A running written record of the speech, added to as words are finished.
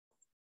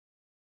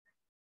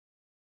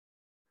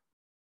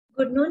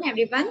Good noon,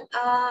 everyone.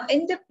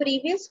 In the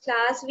previous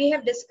class, we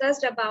have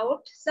discussed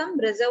about some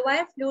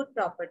reservoir fluid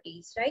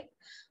properties, right?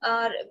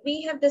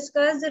 We have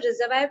discussed the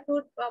reservoir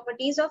fluid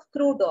properties of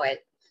crude oil.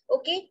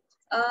 Okay.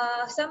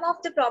 Some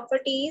of the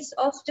properties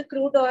of the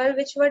crude oil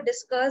which were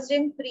discussed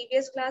in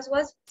previous class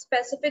was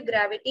specific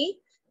gravity,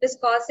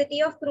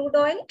 viscosity of crude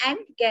oil, and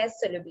gas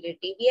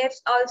solubility. We have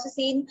also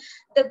seen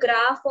the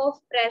graph of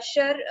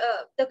pressure,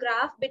 the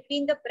graph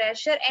between the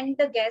pressure and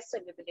the gas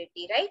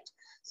solubility, right?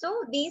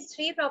 So these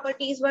three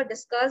properties were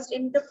discussed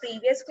in the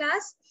previous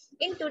class.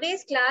 In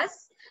today's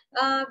class,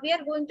 we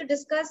are going to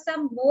discuss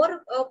some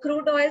more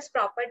crude oil's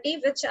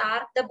property, which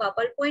are the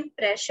bubble point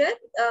pressure.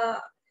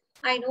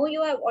 I know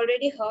you have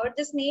already heard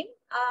this name.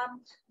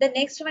 The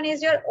next one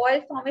is your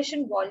oil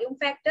formation volume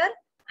factor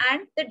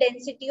and the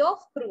density of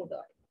crude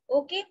oil.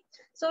 Okay,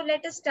 so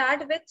let us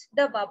start with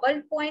the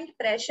bubble point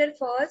pressure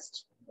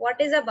first. What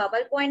is a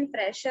bubble point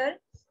pressure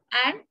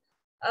and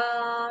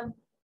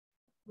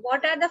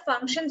what are the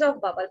functions of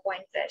bubble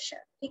point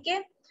pressure? Okay,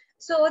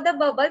 so the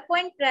bubble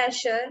point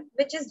pressure,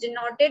 which is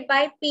denoted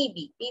by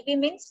PB, PB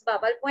means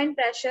bubble point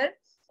pressure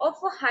of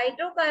a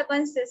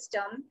hydrocarbon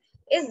system,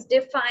 is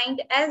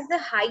defined as the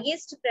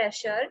highest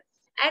pressure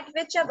at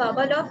which a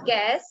bubble of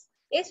gas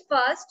is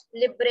first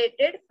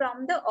liberated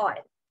from the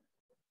oil,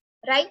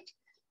 right?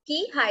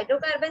 कि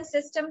hydrocarbon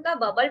system का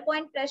bubble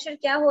point pressure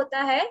क्या होता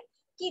है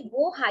कि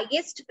वो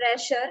highest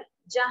pressure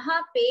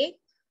जहां पे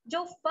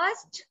जो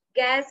फर्स्ट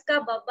गैस का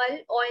बबल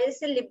ऑयल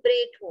से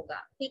लिबरेट होगा,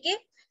 ठीक है।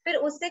 फिर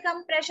उससे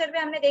कम प्रेशर पे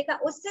हमने देखा,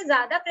 उससे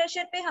ज्यादा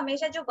प्रेशर पे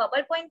हमेशा जो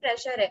बबल पॉइंट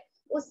प्रेशर है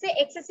उससे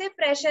एक्सेसिव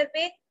प्रेशर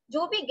पे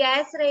जो भी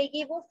गैस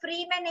रहेगी वो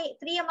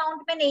फ्री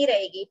अमाउंट में नहीं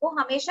रहेगी, वो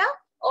हमेशा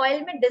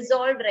ऑयल में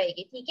डिसॉल्व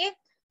रहेगी, ठीक है।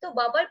 तो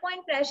bubble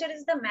point pressure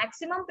is the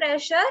maximum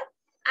pressure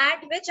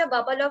at which a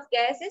bubble of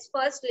gas is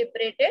first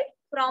liberated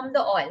from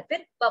the oil.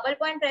 फिर बबल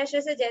पॉइंट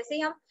प्रेशर से जैसे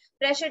ही हम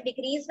प्रेशर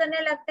डिक्रीज करने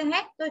लगते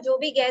हैं तो जो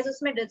भी गैस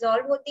उसमें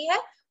डिसॉल्व होती है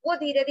वो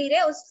धीरे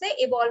धीरे उससे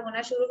इवॉल्व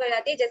होना शुरू कर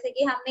जाती है, जैसे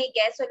कि हमने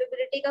गैस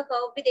सोल्युबिलिटी का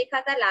कर्व भी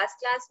देखा था लास्ट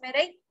क्लास में,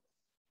 राइट।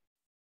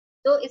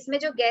 तो इसमें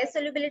जो गैस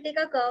सोल्युबिलिटी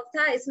का कर्व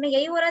था इसमें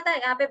यही हो रहा था,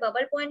 यहाँ पे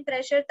बबल पॉइंट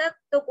प्रेशर तक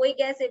तो कोई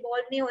गैस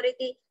इवॉल्व नहीं हो रही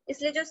थी,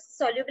 इसलिए जो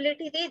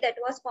सोल्युबिलिटी थी दैट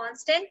वाज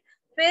कांस्टेंट।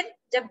 फिर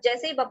जब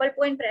जैसे ही बबल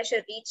पॉइंट प्रेशर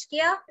रीच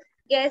किया,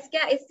 गैस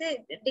क्या इससे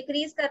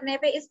डिक्रीज करने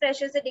पे, इस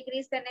प्रेशर से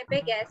डिक्रीज करने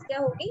पे गैस क्या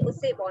होगी,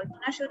 उससे इवॉल्व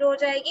होना शुरू हो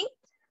जाएगी।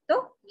 तो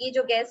ये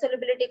जो गैस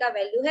सोल्युबिलिटी का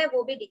वैल्यू है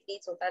वो भी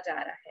डिक्रीज होता जा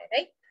रहा है,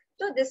 राइट।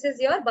 तो this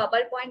is your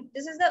bubble point,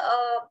 this is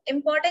the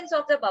importance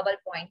of the bubble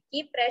point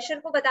कि प्रेशर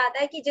को बताता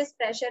है कि जिस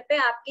प्रेशर पे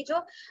आपकी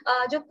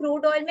जो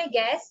क्रूड ऑयल में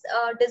गैस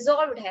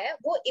डिसॉल्व्ड है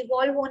वो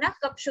इवॉल्व होना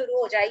कब शुरू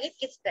हो जाएगी,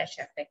 किस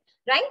प्रेशर पे,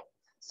 right.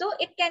 So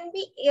it can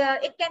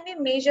be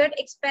measured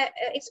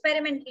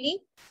experimentally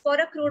for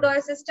a crude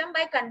oil system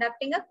by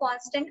conducting a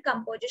constant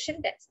composition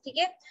test, ठीक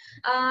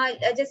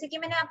है। जैसे कि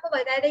मैंने आपको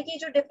बताया था कि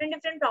जो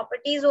डिफरेंट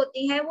प्रॉपर्टीज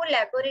होती हैं वो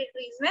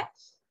लेबोरेटरीज में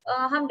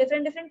हम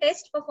डिफरेंट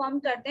टेस्ट परफॉर्म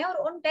करते हैं और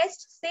उन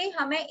टेस्ट से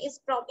हमें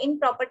इन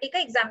प्रॉपर्टी का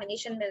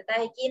एग्जामिनेशन मिलता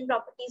है कि इन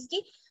प्रॉपर्टीज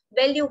की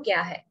वैल्यू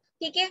क्या है,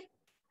 ठीक है।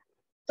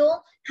 तो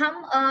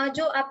हम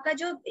जो आपका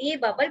जो ये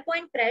बबल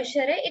पॉइंट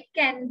प्रेशर है इट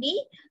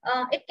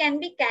कैन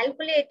बी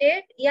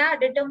कैलकुलेटेड या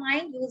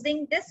determined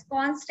using this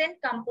constant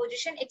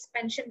composition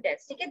expansion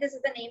test, ठीक है। This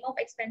is the name of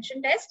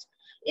expansion test.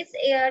 इस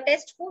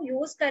टेस्ट को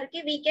यूज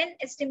करके we can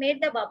estimate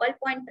the bubble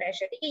point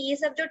pressure, ठीक है। ये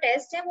सब जो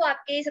टेस्ट है वो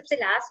आपके सबसे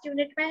लास्ट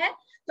यूनिट में है,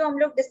 तो हम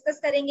लोग डिस्कस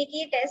करेंगे कि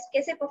ये टेस्ट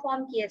कैसे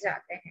परफॉर्म किए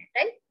जाते हैं,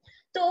 राइट।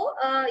 तो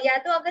या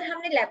तो अगर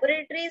हमने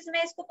लेबोरेटरीज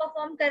में इसको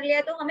परफॉर्म कर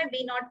लिया तो हमें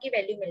बी नॉट की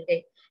वैल्यू मिल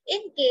गई।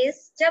 इन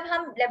केस जब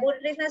हम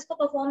लेबोरेटरीज में इसको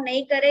परफॉर्म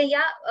नहीं करें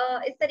या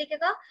इस तरीके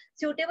का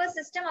सूटेबल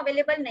सिस्टम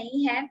अवेलेबल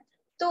नहीं है,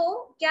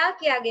 तो क्या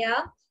किया गया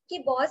कि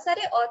बहुत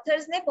सारे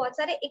ऑथर्स ने बहुत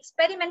सारे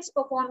एक्सपेरिमेंट्स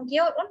परफॉर्म किए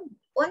और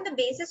on the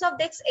basis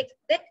of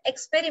that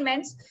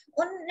experiments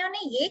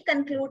उन्होंने ये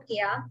कंक्लूड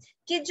किया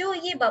कि जो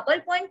ये बबल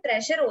पॉइंट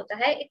प्रेशर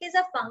होता है it is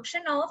a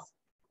function of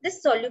the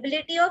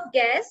solubility of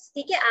gas,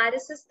 ठीक है।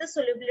 RS is the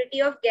solubility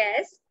of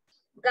gas,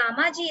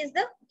 gamma G is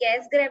the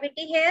gas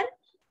gravity here,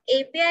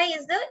 API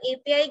is the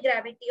API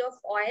gravity of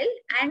oil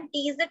and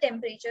T is the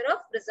temperature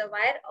of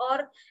reservoir or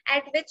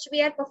at which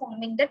we are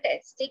performing the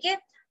test, ठीक है।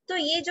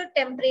 तो ये जो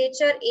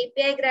temperature,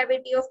 API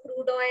gravity of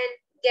crude oil,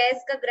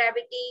 gas का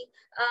gravity,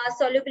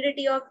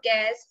 solubility of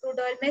gas, crude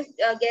oil में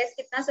gas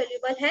कितना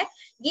soluble है,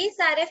 ये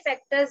सारे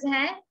फैक्टर्स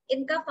हैं,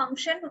 इनका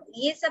फंक्शन,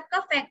 ये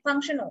सबका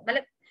फंक्शन हो,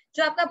 मतलब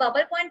जो आपका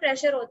बबल पॉइंट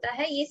प्रेशर होता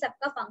है ये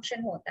सबका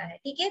फंक्शन होता है,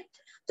 ठीक है।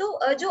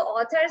 तो जो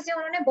ऑथर्स हैं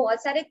उन्होंने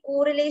बहुत सारे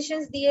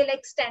कोरिलेशंस दिए,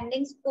 लाइक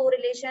स्टैंडिंग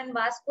कोरिलेशन,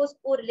 वास्कोस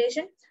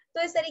कोरिलेशन,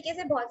 तो इस तरीके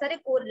से बहुत सारे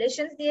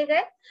कोरिलेशंस दिए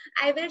गए।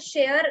 आई विल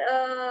शेयर,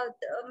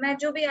 मैं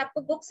जो भी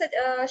आपको बुक्स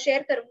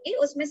शेयर करूंगी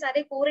उसमें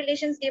सारे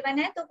कोरिलेशंस गिवन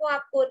है, तो वो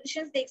आप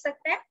कोरिलेशंस देख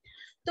सकते हैं।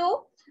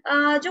 तो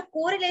जो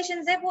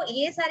कोरिलेशंस है वो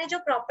ये सारे जो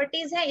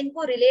प्रॉपर्टीज है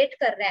इनको रिलेट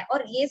कर रहे हैं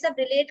और ये सब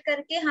रिलेट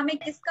करके हमें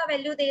किसका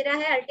वैल्यू दे रहा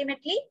है,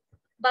 अल्टीमेटली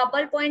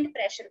बबल पॉइंट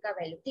प्रेशर का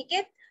वैल्यू, ठीक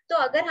है। तो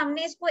अगर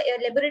हमने इसको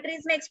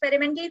लेबोरेटरीज में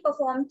एक्सपेरिमेंटली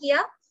परफॉर्म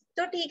किया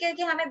तो ठीक है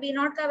कि हमें बी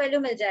नॉट का वैल्यू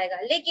मिल जाएगा,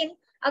 लेकिन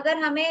अगर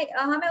हमें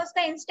हमें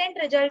उसका इंस्टेंट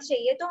रिजल्ट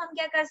चाहिए तो हम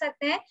क्या कर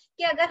सकते हैं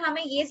कि अगर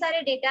हमें ये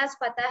सारे डेटास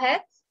पता है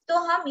तो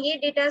हम ये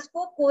डेटास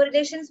को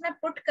कोरिलेशंस में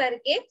पुट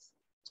करके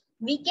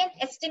we can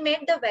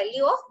estimate the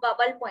value of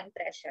bubble point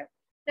pressure,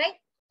 right?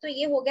 तो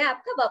ये हो गया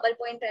आपका बबल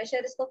पॉइंट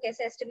प्रेशर, इसको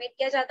कैसे एस्टिमेट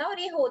किया जाता है और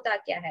ये होता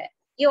क्या है।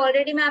 ये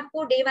ऑलरेडी मैं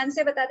आपको डे 1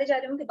 से बताते जा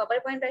रही हूँ कि बबल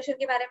पॉइंट प्रेशर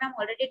के बारे में हम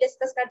ऑलरेडी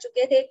डिस्कस कर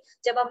चुके थे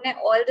जब हमने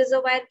ऑयल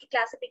रिजर्वायर की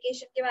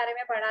क्लासिफिकेशन के बारे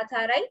में पढ़ा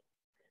था, राइट।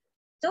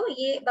 तो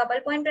ये बबल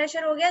पॉइंट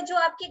प्रेशर हो गया। जो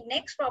आपकी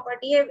नेक्स्ट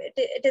प्रॉपर्टी है,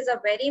 it is a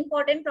very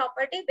important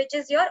property which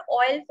is your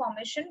oil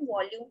formation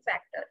volume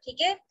factor,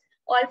 ठीक है।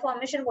 ऑयल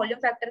फॉर्मेशन वॉल्यूम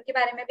फैक्टर के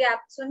बारे में भी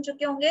आप सुन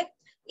चुके होंगे।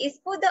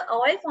 इसको the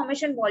oil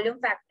formation volume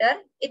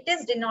factor it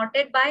is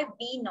denoted by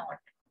B not,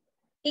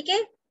 ठीक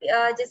है।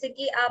 जैसे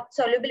कि आप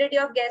सॉल्युबिलिटी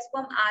ऑफ गैस को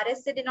हम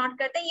आरएस से डिनोट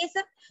करते हैं। ये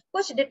सब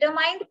कुछ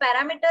डिटरमाइंड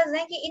पैरामीटर्स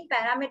हैं कि इन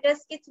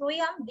पैरामीटर्स के थ्रू ही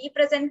हम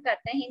रिप्रेजेंट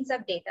करते हैं इन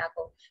सब डेटा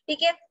को,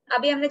 ठीक है।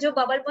 अभी हमने जो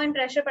बबल पॉइंट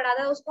प्रेशर पढ़ा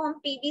था उसको हम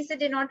पीबी से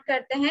डिनोट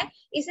करते हैं।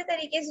 इसी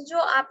तरीके से जो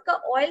आपका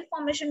ऑयल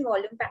फॉर्मेशन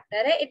वॉल्यूम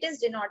फैक्टर है it is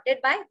denoted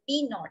by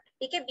B not,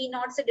 ठीक है। बी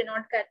नॉट से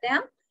डिनोट करते हैं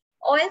हम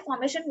ऑयल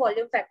फॉर्मेशन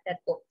वॉल्यूम फैक्टर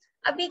को।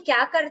 अभी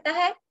क्या करता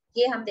है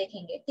ये हम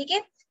देखेंगे, ठीक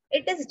है।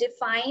 It is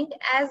defined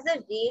as the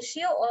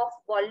ratio of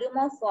volume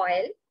of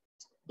oil,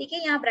 ठीक है,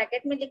 यहाँ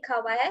ब्रैकेट में लिखा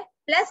हुआ है,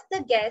 plus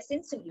the gas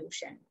in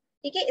solution,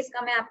 ठीक है।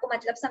 इसका मैं आपको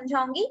मतलब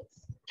समझाऊंगी।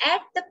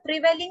 At the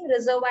prevailing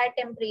reservoir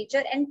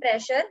temperature and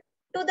pressure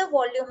to the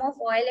volume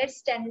of oil eight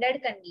standard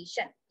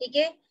condition, ठीक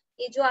है।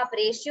 ये जो आप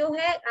रेशियो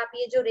है, आप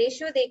ये जो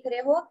रेशियो देख रहे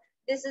हो,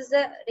 this is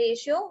the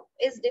ratio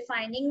is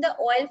defining the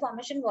oil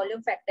formation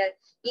volume factor.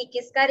 ये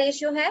किसका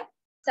रेशियो है?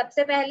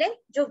 सबसे पहले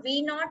जो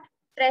we not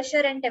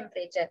pressure and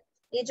temperature,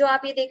 ये जो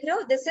आप ये देख रहे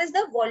हो, this is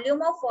the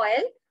volume of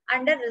oil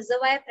under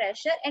reservoir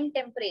pressure and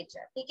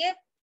temperature, ठीक है।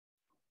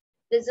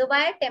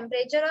 रिजर्वायर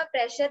टेम्परेचर और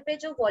प्रेशर पे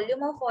जो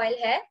वॉल्यूम ऑफ ऑयल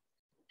है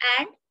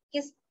एंड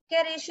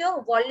किसके ratio?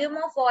 Volume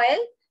of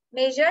oil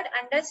measured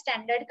under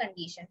standard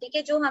condition, ठीक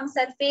है। जो हम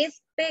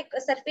सरफेस पे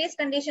सरफेस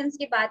कंडीशंस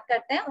की बात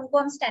करते हैं उनको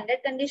हम स्टैंडर्ड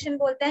कंडीशन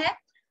बोलते हैं।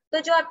 तो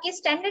जो आपकी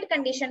स्टैंडर्ड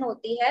कंडीशन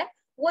होती है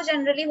वो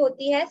जनरली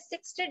होती है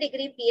 60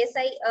 degree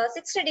PSI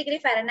 60 degree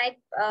Fahrenheit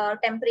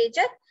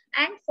temperature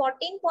and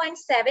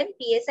 14.7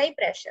 PSI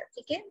pressure,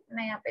 ठीक है।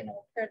 मैं यहाँ पे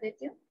नोट कर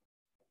देती हूँ।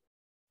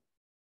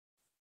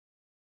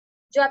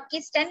 जो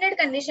आपकी स्टैंडर्ड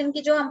कंडीशन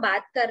की जो हम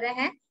बात कर रहे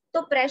हैं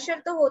तो प्रेशर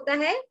तो होता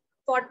है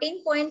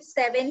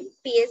 14.7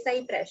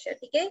 PSI प्रेशर,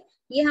 ठीक है।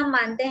 ये हम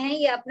मानते हैं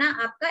ये अपना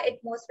आपका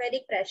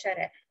एटमॉस्फेरिक प्रेशर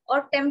है। और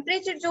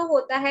टेम्परेचर जो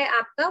होता है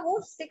आपका वो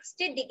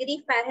 60 डिग्री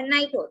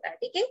फ़ारेनहाइट होता है,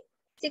 ठीक है।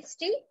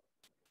 60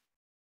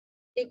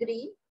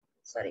 डिग्री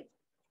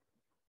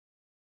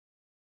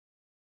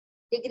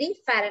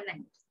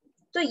फ़ारेनहाइट।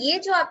 तो ये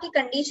जो आपकी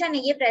कंडीशन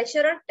है, ये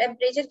प्रेशर और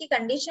टेम्परेचर की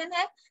कंडीशन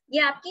है,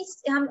 ये आपकी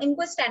हम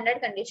इनको स्टैंडर्ड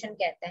कंडीशन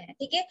कहते हैं,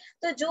 ठीक है।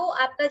 तो जो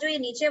आपका जो ये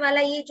नीचे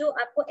वाला ये जो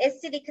आपको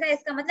SC दिख रहा है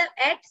इसका मतलब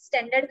एट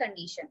स्टैंडर्ड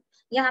कंडीशन।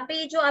 यहाँ पे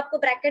ये जो आपको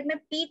ब्रैकेट में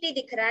PT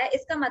दिख रहा है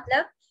इसका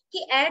मतलब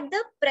कि at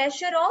the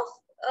pressure of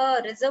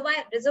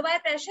reservoir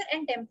pressure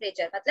and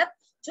temperature, मतलब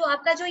जो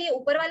आपका जो ये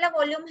ऊपर वाला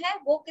वॉल्यूम है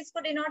वो किसको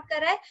डिनोट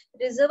कर रहा है?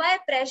 रिजर्वायर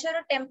प्रेशर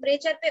और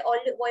टेम्परेचर पे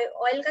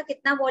ऑयल का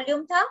कितना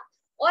वॉल्यूम था,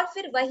 और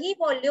फिर वही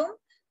वॉल्यूम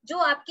जो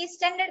आपकी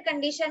स्टैंडर्ड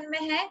कंडीशन में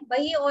है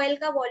वही ऑयल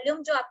का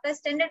वॉल्यूम जो आपका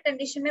स्टैंडर्ड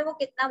कंडीशन में वो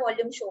कितना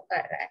वॉल्यूम शो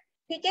कर रहा है,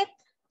 ठीक है।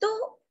 तो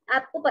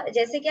आपको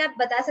जैसे कि आप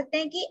बता सकते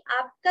हैं कि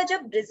आपका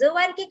जब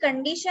रिजर्वायर की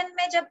कंडीशन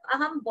में जब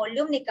हम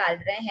वॉल्यूम निकाल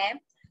रहे हैं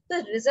तो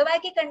रिजर्वायर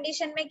की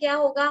कंडीशन में क्या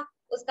होगा?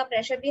 उसका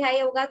प्रेशर भी हाई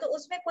होगा तो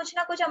उसमें कुछ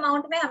ना कुछ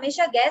अमाउंट में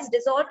हमेशा गैस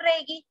डिसॉल्व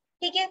रहेगी,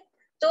 ठीक है।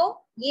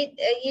 तो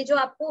ये जो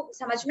आपको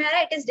समझ में आ रहा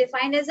है, it is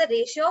defined as the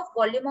ratio of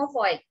volume of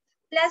oil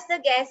plus the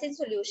gas in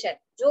solution.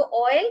 जो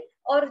ऑयल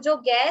और जो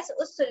गैस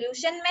उस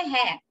सोल्यूशन में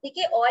है, ठीक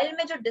है, ऑयल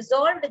में जो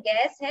डिसॉल्व्ड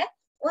गैस है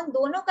उन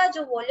दोनों का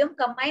जो वॉल्यूम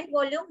कंबाइंड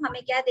वॉल्यूम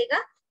हमें क्या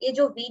देगा? ये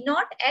जो V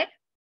not at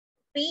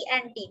P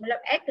and T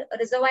मतलब eight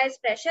reservoir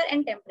pressure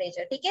and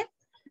temperature, ठीक है,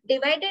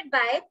 डिवाइडेड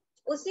बाय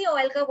उसी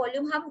ऑयल का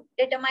वॉल्यूम हम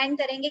डिटरमाइन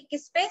करेंगे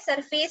किस पे?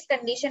 सरफेस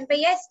कंडीशन पे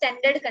या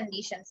स्टैंडर्ड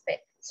कंडीशंस पे।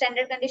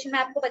 स्टैंडर्ड कंडीशन में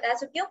आपको बता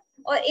चुकी हूँ।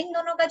 और इन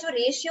दोनों का जो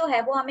रेशियो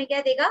है वो हमें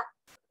क्या देगा?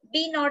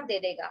 B नॉट दे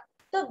देगा।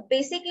 तो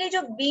बेसिकली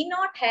जो B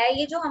नॉट है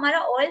ये जो हमारा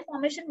ऑयल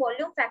फॉर्मेशन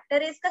वॉल्यूम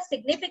फैक्टर है, इसका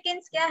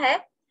सिग्निफिकेंस क्या है?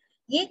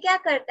 ये क्या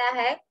करता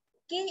है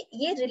कि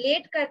ये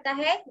रिलेट करता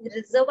है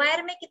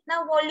रिजर्वायर में कितना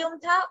वॉल्यूम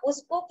था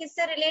उसको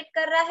किससे रिलेट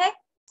कर रहा है?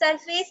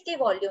 सरफेस के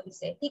वॉल्यूम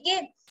से, ठीक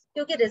है।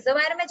 क्योंकि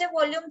रिजर्वायर में जब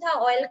वॉल्यूम था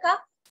ऑयल का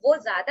वो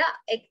ज्यादा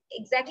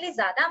एग्जैक्टली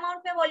ज्यादा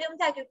अमाउंट में वॉल्यूम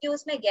था क्योंकि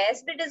उसमें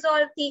गैस भी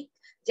डिसॉल्व थी।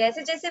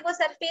 जैसे जैसे वो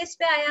सरफेस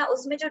पे आया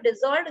उसमें जो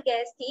डिसॉल्व्ड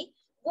गैस थी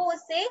वो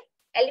उससे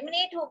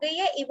एलिमिनेट हो गई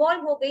या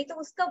इवॉल्व हो गई तो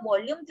उसका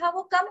वॉल्यूम था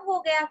वो कम हो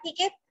गया, ठीक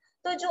है।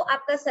 तो जो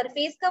आपका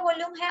सरफेस का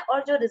वॉल्यूम है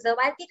और जो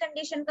रिजर्वायर की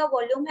कंडीशन का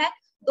वॉल्यूम है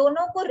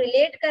दोनों को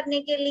रिलेट करने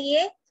के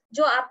लिए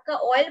जो आपका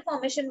ऑयल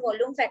फॉर्मेशन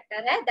वॉल्यूम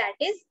फैक्टर है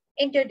that is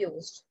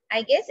introduced.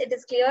 I guess it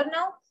is clear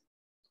now.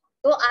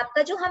 तो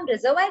आपका जो हम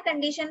रिजर्वायर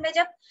कंडीशन में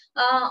जब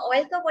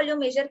ऑयल का वॉल्यूम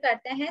मेजर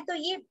करते हैं तो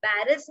ये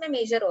बैरल्स में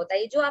मेजर होता है।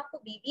 ये जो आपको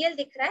BBL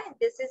दिख रहा है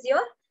दिस इज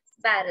योर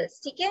बैरल्स,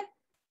 ठीक है।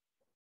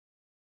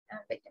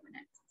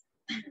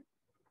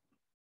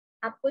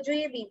 आपको जो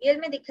ये BBL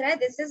में दिख रहा है,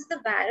 this is the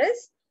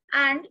barrels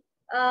and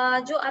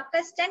जो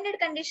आपका स्टैंडर्ड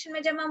कंडीशन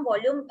में जब हम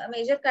वॉल्यूम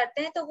मेजर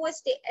करते हैं तो वो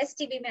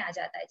STB में आ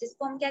जाता है,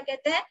 जिसको हम क्या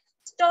कहते हैं,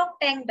 स्टॉक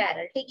टैंक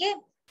बैरल। ठीक है,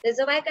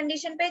 रिजर्वायर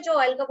कंडीशन पे जो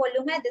ऑयल का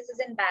वॉल्यूम है this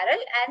is in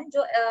barrel, and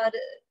जो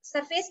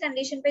सरफेस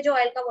कंडीशन पे जो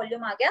ऑयल का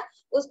वॉल्यूम आ गया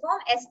उसको हम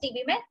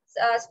STB में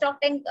स्टॉक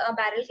टैंक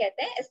बैरल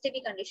कहते हैं,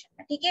 STB कंडीशन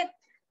में। ठीक है,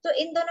 तो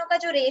इन दोनों का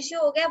जो रेशियो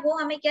हो गया वो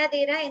हमें क्या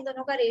दे रहा है, इन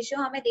दोनों का रेशियो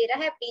हमें दे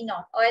रहा है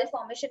P0, oil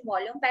formation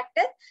volume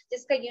factor,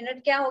 जिसका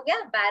यूनिट क्या हो गया,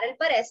 बैरल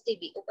पर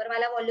STB। ऊपर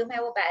वाला वॉल्यूम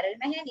है वो बैरल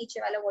में है,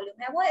 नीचे वाला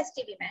वॉल्यूम है वो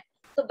STB में है,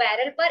 तो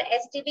बैरल पर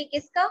STB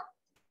किसका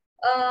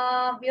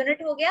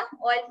यूनिट हो गया,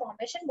 ऑयल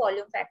फॉर्मेशन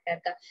वॉल्यूम फैक्टर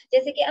का।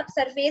 जैसे कि अब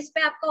सरफेस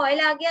पे आपका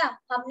ऑयल आ गया,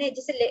 हमने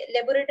जैसे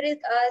लेबोरेटरी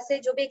से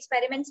जो भी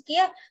एक्सपेरिमेंट्स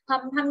किया,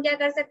 हम क्या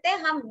कर सकते हैं,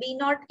 हम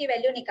B0 की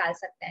वैल्यू निकाल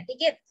सकते हैं।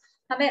 ठीक है,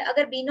 हमें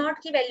अगर B0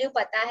 की वैल्यू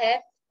पता है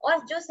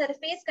और जो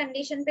सरफेस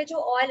कंडीशन पे जो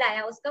ऑयल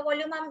आया उसका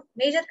वॉल्यूम हम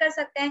मेजर कर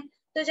सकते हैं,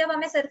 तो जब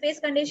हमें सरफेस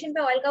कंडीशन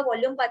पे ऑयल का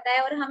वॉल्यूम पता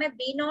है और हमें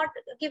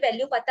B0 की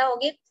वैल्यू पता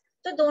होगी,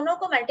 तो दोनों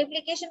को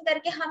मल्टीप्लीकेशन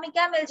करके हमें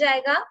क्या मिल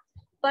जाएगा,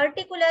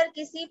 पर्टिकुलर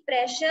किसी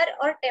प्रेशर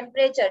और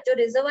टेम्परेचर, जो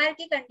रिजर्वायर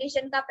की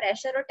कंडीशन का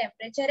प्रेशर और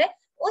टेम्परेचर है,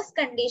 उस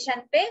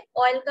कंडीशन पे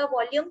ऑयल का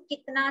वॉल्यूम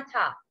कितना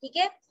था। ठीक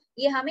है,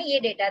 ये हमें ये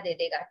डेटा दे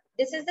देगा।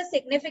 This is the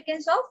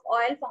significance of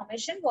oil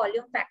formation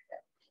volume factor.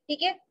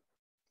 ठीक है,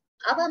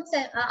 अब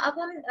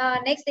हम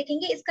नेक्स्ट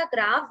देखेंगे, इसका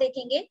ग्राफ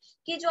देखेंगे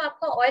कि जो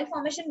आपका ऑयल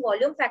फॉर्मेशन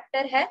वॉल्यूम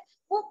फैक्टर है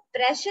वो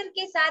प्रेशर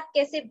के साथ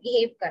कैसे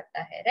बिहेव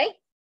करता है, right.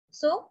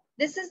 So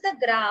this is the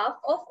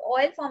graph of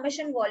oil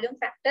formation volume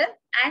factor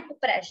and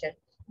pressure,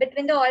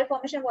 between the oil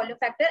formation volume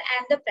factor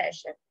and the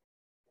pressure.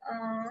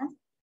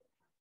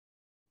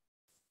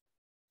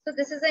 So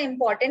this is an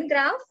important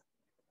graph.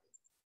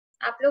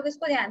 आप लोग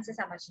इसको ध्यान से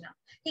समझना।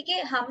 ठीक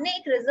है, हमने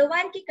एक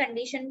रिजर्वायर की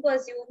कंडीशन को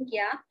अज्यूम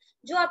किया,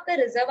 जो आपका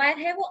रिजर्वायर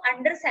है वो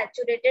अंडर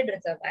सैचुरेटेड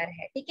रिजर्वायर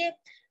है। ठीक है,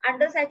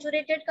 अंडर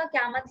सैचुरेटेड का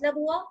क्या मतलब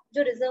हुआ,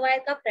 जो रिजर्वायर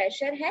का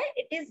प्रेशर है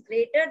it is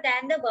greater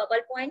than the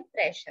bubble point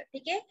pressure.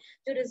 ठीक है,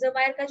 जो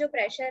रिजर्वायर का जो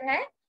प्रेशर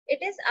है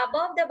it is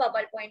above the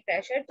bubble point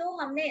pressure, तो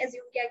हमने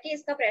अज्यूम किया कि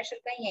इसका प्रेशर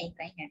कहीं यहीं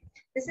कहीं है।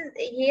 दिस इज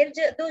हियर,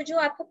 तो जो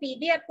आपको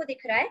पीबी आपको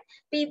दिख रहा है,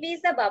 PB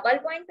is the bubble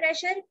point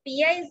pressure,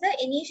 pi is the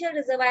initial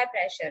reservoir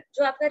pressure.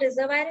 जो आपका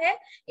रिजर्वायर है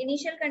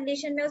इनिशियल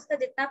कंडीशन में उसका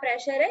जितना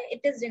प्रेशर है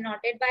it is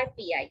denoted by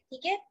pi.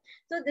 ठीक है,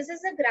 so this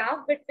is a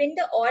graph between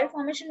the oil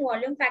formation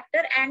volume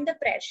factor and the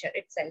pressure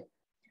itself.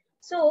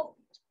 So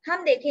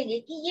हम देखेंगे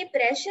कि ये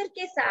प्रेशर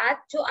के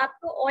साथ जो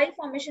आपको ऑयल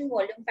फॉर्मेशन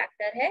वॉल्यूम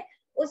फैक्टर है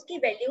उसकी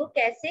वैल्यू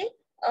कैसे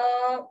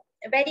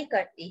वेरी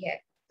करती है।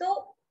 तो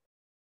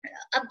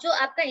अब जो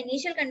आपका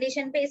इनिशियल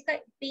कंडीशन पे इसका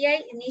पीआई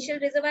इनिशियल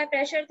रिजर्वायर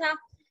प्रेशर था,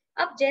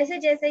 अब जैसे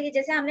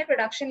जैसे हमने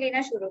प्रोडक्शन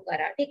लेना शुरू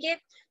करा, ठीक है,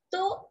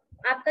 तो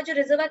आपका जो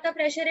रिजर्वायर का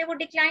प्रेशर है वो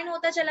डिक्लाइन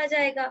होता चला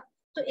जाएगा।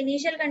 तो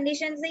इनिशियल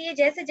कंडीशन से ये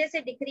जैसे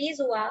जैसे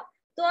डिक्रीज हुआ,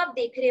 तो आप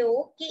देख रहे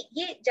हो कि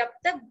ये जब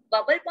तक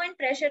बबल पॉइंट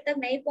प्रेशर तक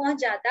नहीं पहुंच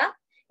जाता,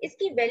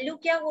 इसकी वैल्यू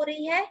क्या हो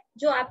रही है,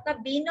 जो आपका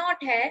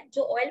B0 है,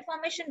 जो ऑयल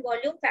फॉर्मेशन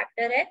वॉल्यूम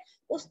फैक्टर है,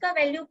 उसका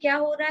वैल्यू क्या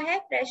हो रहा है,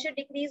 प्रेशर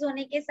डिक्रीज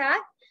होने के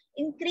साथ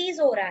इंक्रीज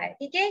हो रहा है।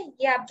 ठीक है,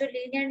 ये आप जो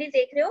लीनियरली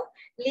देख रहे हो,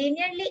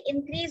 लीनियरली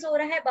इंक्रीज हो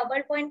रहा है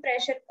bubble point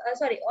pressure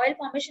sorry oil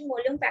formation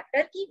volume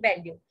factor की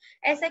वैल्यू।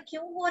 ऐसा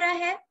क्यों हो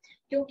रहा है,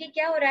 क्योंकि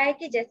क्या हो रहा है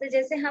कि जैसे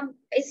जैसे हम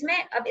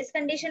इसमें, अब इस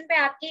कंडीशन पे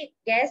आपकी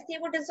गैस थी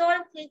वो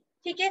डिसॉल्व थी।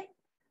 ठीक है,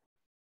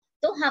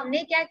 तो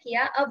हमने क्या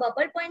किया, अब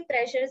बबल पॉइंट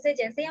प्रेशर से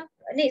जैसे हम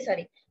नहीं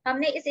सॉरी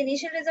हमने इस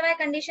इनिशियल रिजर्वायर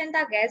कंडीशन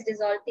था, गैस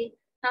डिसॉल्व थी,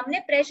 हमने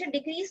प्रेशर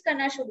डिक्रीज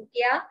करना शुरू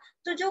किया,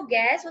 तो जो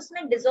गैस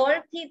उसमें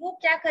डिसॉल्व थी वो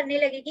क्या करने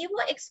लगेगी,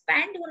 वो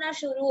एक्सपैंड होना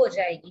शुरू हो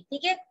जाएगी।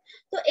 ठीक है,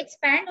 तो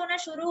एक्सपैंड होना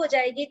शुरू हो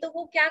जाएगी तो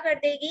वो क्या कर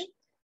देगी,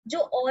 जो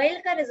ऑयल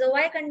का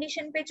रिजर्वायर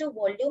कंडीशन पे जो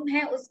वॉल्यूम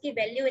है उसकी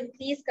वैल्यू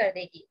इंक्रीज कर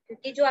देगी,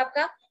 क्योंकि जो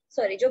आपका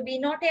जो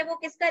B0 है वो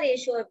किसका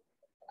रेशियो है,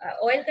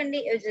 ऑयल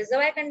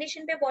रिजर्वायर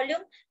कंडीशन पे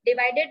volume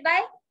divided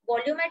by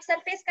volume at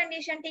surface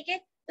condition. ठीक है,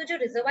 तो जो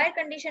रिजर्वायर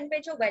कंडीशन पे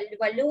जो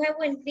वैल्यू है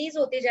वो इंक्रीज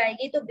होती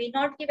जाएगी, तो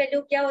B0 की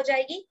वैल्यू क्या हो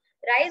जाएगी,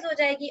 राइज हो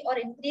जाएगी। और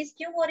इंक्रीज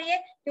क्यों हो रही है,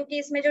 क्योंकि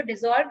इसमें जो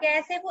डिसॉल्व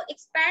गैस है वो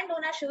एक्सपैंड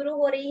होना शुरू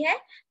हो रही है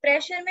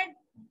प्रेशर में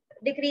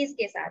डिक्रीज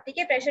के साथ। ठीक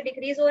है, प्रेशर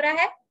डिक्रीज हो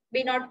रहा है,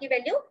 B0 की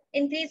वैल्यू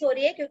इंक्रीज हो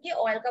रही है, क्योंकि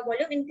ऑयल का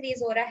वॉल्यूम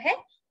इंक्रीज हो रहा है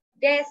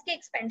गैस के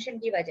एक्सपेंशन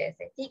की वजह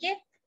से। ठीक है,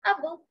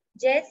 अब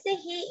जैसे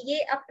ही ये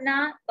अपना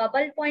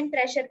बबल पॉइंट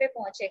प्रेशर पे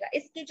पहुंचेगा,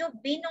 इसकी जो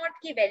B0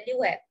 की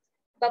वैल्यू है,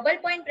 बबल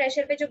पॉइंट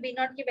प्रेशर पे जो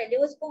B0 की वैल्यू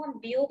है उसको हम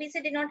BOP से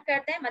डिनोट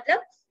करते हैं,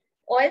 मतलब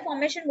oil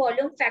formation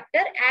volume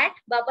factor eight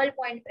bubble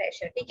point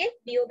pressure. ठीक है,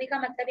 BOP का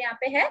मतलब यहाँ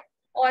पे है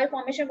oil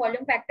formation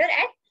volume factor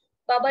eight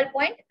bubble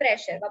point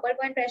pressure. Bubble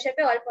point pressure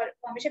पे ऑयल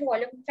फॉर्मेशन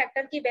वॉल्यूम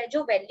फैक्टर की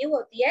जो वैल्यू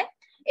होती है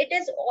इट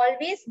इज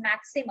ऑलवेज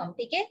मैक्सिमम।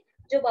 ठीक है,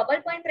 जो बबल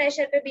पॉइंट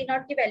प्रेशर पे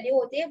B0 की वैल्यू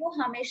होती है वो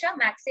हमेशा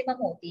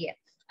मैक्सिमम होती है।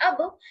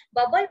 अब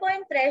बबल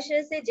पॉइंट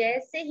प्रेशर से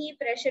जैसे ही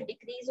प्रेशर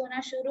डिक्रीज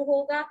होना शुरू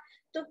होगा,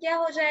 तो क्या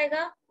हो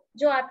जाएगा,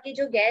 जो आपकी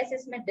जो गैस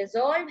इसमें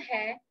डिसॉल्व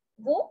है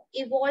वो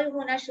इवॉल्व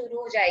होना शुरू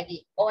हो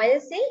जाएगी, ऑयल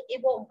से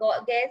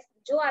गैस,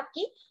 जो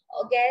आपकी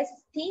गैस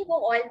थी वो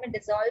ऑयल में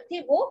डिसॉल्व थी,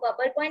 वो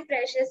बबल पॉइंट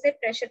प्रेशर से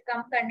प्रेशर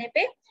कम करने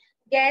पे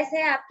गैस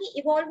है आपकी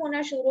इवॉल्व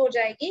होना शुरू हो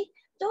जाएगी।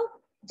 तो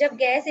जब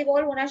गैस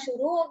इवॉल्व होना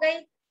शुरू हो गई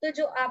तो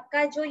जो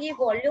आपका जो ये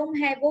वॉल्यूम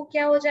है वो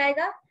क्या हो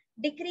जाएगा,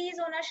 डिक्रीज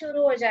होना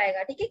शुरू हो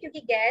जाएगा। ठीक है, क्योंकि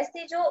गैस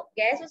थी जो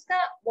गैस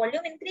उसका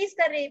वॉल्यूम इंक्रीज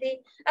कर रही थी,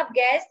 अब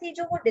गैस थी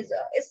जो वो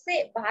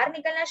इससे बाहर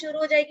निकलना शुरू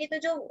हो जाएगी, तो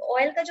जो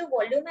ऑयल का जो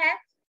वॉल्यूम है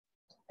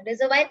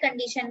रिजर्वायर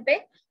कंडीशन पे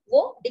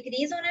वो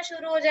डिक्रीज होना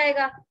शुरू हो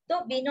जाएगा। तो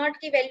बी नॉट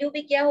की वैल्यू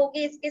भी क्या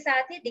होगी, इसके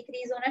साथ ही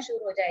डिक्रीज होना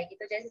शुरू हो जाएगी।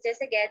 तो जैसे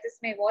जैसे गैस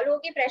इसमें इवॉल्व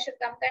होगी प्रेशर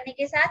कम करने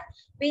के साथ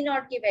बी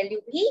नॉट की वैल्यू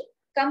भी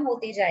कम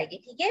होती जाएगी।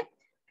 ठीक है,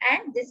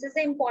 and this is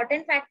a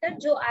important factor,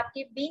 जो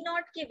आपकी बी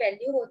नॉट की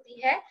वैल्यू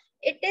होती है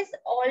it is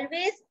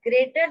always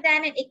greater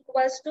than and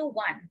equals to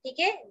 1। ठीक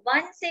है,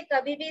 1 से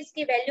कभी भी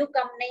इसकी वैल्यू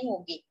कम नहीं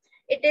होगी,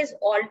 it is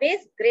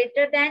always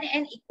greater than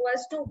and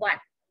equals to 1।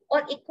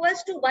 और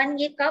इक्वल्स टू 1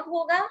 ये कब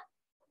होगा,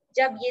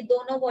 जब ये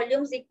दोनों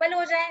वॉल्यूम्स इक्वल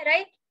हो जाए,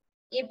 राइट।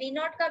 ये बी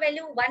नॉट का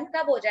वैल्यू 1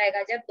 कब हो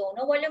जाएगा, जब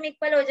दोनों वॉल्यूम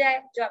इक्वल हो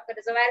जाए, जो आपका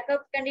रिजर्वायर का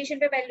कंडीशन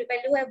पे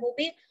वैल्यू है वो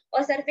भी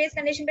और सरफेस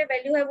कंडीशन पे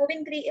वैल्यू है वो भी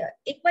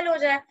इक्वल हो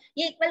जाए।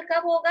 ये इक्वल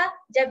कब होगा,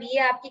 जब ये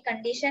आपकी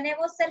कंडीशन है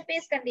वो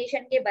सरफेस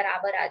कंडीशन के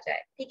बराबर आ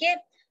जाए। ठीक है,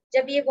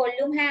 जब ये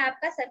वॉल्यूम है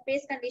आपका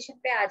सरफेस कंडीशन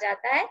पे आ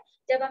जाता है,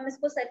 जब हम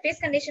इसको सरफेस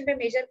कंडीशन पे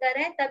मेजर कर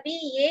रहे हैं तभी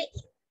ये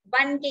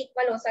 1 के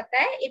इक्वल हो सकता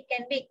है। It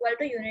can be equal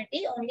to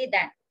unity only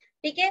then.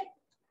 ठीक है,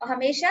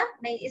 हमेशा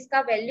नहीं, इसका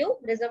वैल्यू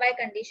रिजर्वायर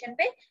कंडीशन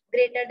पे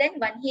ग्रेटर देन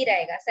 1 ही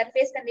रहेगा।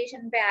 सरफेस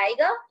कंडीशन पे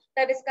आएगा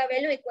तब इसका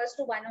वैल्यू इक्वल्स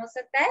टू 1 हो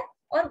सकता है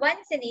और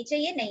 1 से नीचे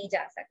ये नहीं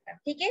जा सकता।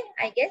 ठीक है,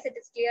 I guess it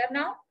is clear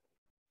now.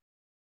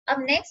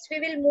 अब next we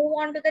will move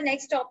on to the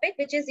next topic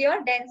which is your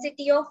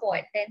density of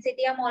oil.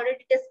 Density हम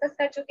ऑलरेडी डिस्कस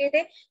कर चुके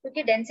थे,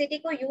 क्योंकि डेंसिटी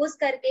को यूज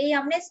करके ही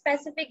हमने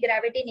स्पेसिफिक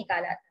ग्रेविटी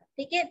निकाला था।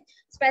 ठीक है,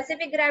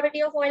 स्पेसिफिक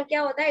ग्रेविटी ऑफ ऑयल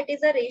क्या होता है, it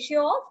is a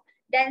ratio of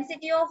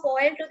density of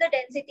oil to the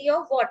density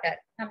of water.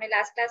 हमने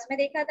लास्ट क्लास में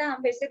देखा था,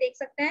 हम फिर से देख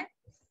सकते हैं।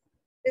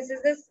 This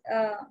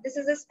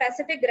is the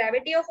specific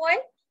gravity of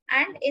oil,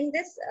 and in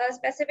this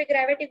specific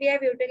gravity we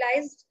have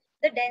utilized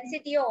the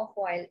density of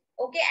oil,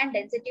 okay, and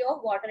density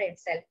of water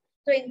itself.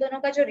 तो इन दोनों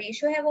का जो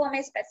रेशियो है वो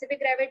हमें स्पेसिफिक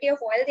ग्रेविटी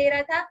ऑफ ऑयल दे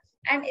रहा था,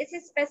 एंड इस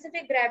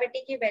स्पेसिफिक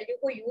ग्रेविटी की वैल्यू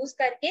को यूज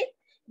करके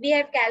we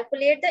have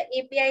calculate the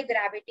API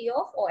gravity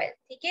of oil.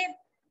 ठीक है,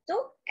 तो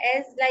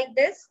as like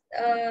this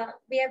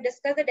we have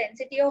discuss the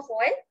density of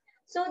oil.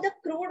 So the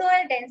crude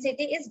oil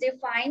density is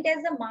defined as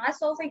the mass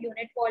of a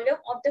unit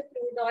volume of the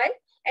crude oil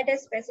at a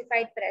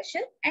specified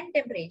pressure and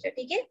temperature.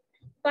 ठीक है,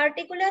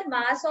 particular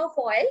mass of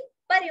oil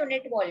per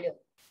unit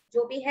volume,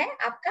 जो भी है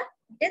आपका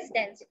this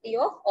density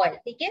of oil.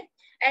 ठीक है,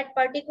 at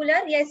particular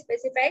या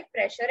specified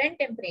pressure and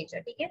temperature.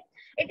 ठीक है,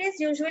 it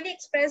is usually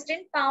expressed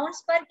in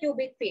pounds per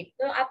cubic feet.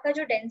 तो आपका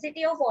जो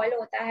density of oil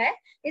होता है,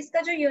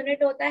 इसका जो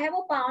यूनिट होता है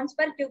वो pounds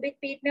per cubic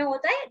feet में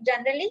होता है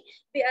generally,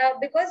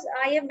 because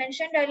I have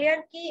mentioned earlier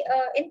कि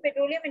in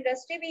petroleum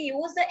industry we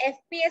use the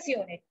FPS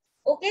unit.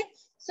 Okay,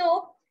 so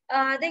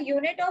the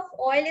unit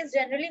of oil is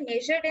generally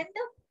measured in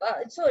the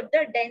so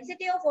the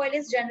density of oil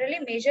is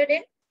generally measured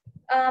in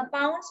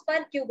pounds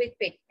per cubic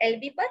feet,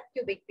 LB per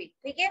cubic feet.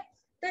 ठीक है,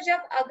 तो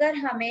जब अगर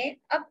हमें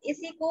अब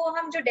इसी को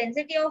हम जो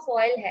डेंसिटी ऑफ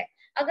ऑयल है,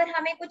 अगर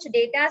हमें कुछ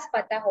डेटास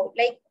पता हो,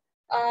 लाइक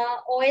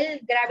ऑयल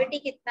ग्रेविटी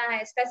कितना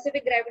है,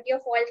 स्पेसिफिक ग्रेविटी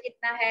ऑफ ऑयल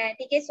कितना है,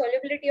 ठीक है,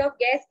 सोल्युबिलिटी ऑफ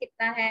गैस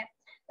कितना है,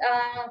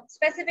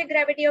 स्पेसिफिक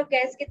ग्रेविटी ऑफ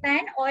गैस कितना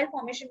है, ऑयल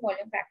फॉर्मेशन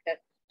वॉल्यूम फैक्टर,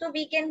 तो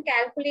we can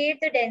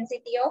calculate the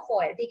density of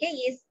oil. ठीक है,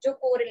 ये जो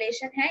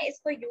कोरिलेशन है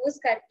इसको यूज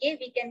करके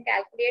we can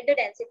calculate the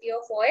density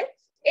of oil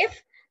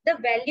if the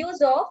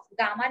values of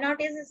gamma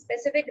naught is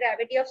specific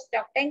gravity of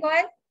stock tank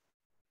oil,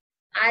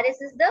 RS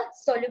is the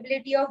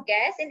solubility of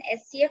gas in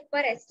SCF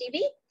per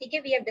STB. ठीक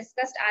है, we have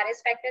discussed RS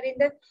factor in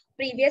the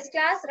previous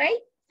class,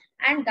 right?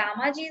 And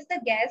gamma G is the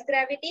gas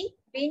gravity.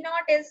 V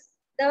naught is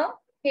the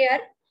here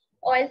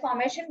oil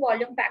formation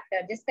volume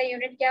factor, जिसका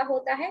unit क्या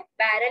होता है,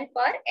 barrel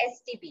पर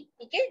STB.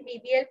 ठीक है,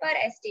 BBL पर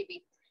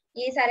STB.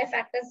 ये सारे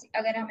फैक्टर्स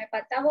अगर हमें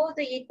पता हो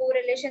तो ये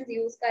कोरिलेशंस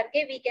यूज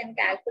करके we can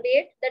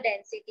calculate the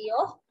density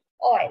of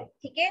oil.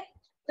 ठीक है,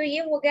 तो ये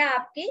हो गया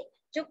आपकी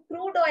जो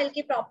क्रूड ऑयल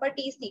की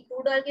प्रॉपर्टीज थी।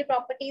 क्रूड ऑयल की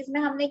प्रॉपर्टीज में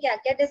हमने क्या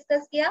क्या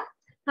डिस्कस किया,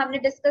 हमने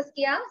डिस्कस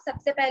किया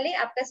सबसे पहले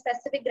आपका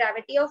स्पेसिफिक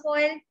ग्रेविटी ऑफ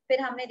ऑयल,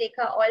 फिर हमने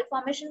देखा oil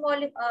formation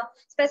volume,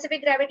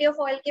 specific gravity of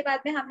oil के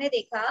बाद में हमने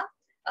देखा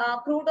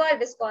क्रूड ऑयल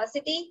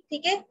विस्कोसिटी।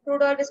 ठीक है,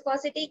 crude oil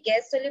viscosity,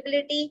 gas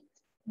solubility,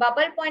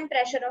 bubble point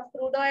pressure of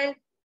crude oil,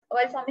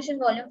 oil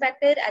formation volume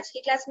factor आज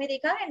की क्लास में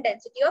देखा, and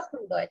density of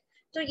crude oil.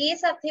 तो ये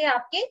सब थे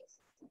आपके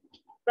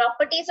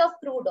properties of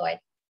crude oil.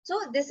 So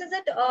this is a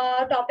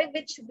topic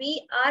which we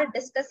are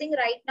discussing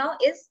right now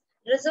is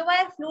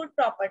reservoir fluid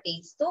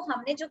properties. तो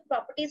हमने जो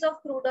properties of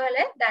crude oil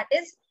है that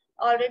is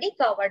already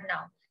covered now.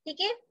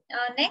 ठीक है,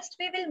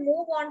 next we will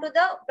move on to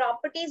the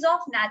properties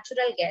of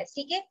natural gas.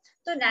 ठीक है,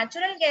 तो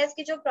natural gas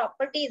की जो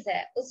properties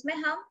है उसमें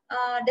हम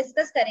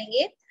discuss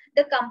करेंगे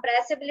the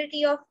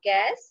compressibility of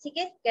gas. ठीक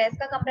है,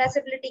 गैस का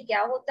compressibility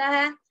क्या होता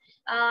है,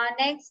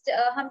 next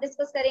हम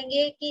discuss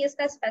करेंगे कि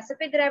इसका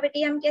specific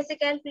gravity हम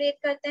कैसे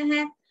calculate करते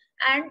हैं,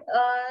 एंड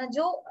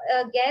जो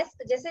गैस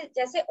जैसे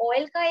जैसे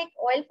ऑयल का एक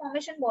ऑयल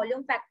फॉर्मेशन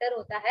वॉल्यूम फैक्टर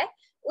होता है,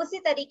 उसी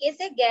तरीके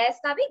से गैस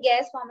का भी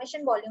गैस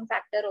फॉर्मेशन वॉल्यूम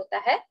फैक्टर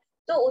होता है,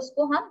 तो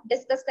उसको हम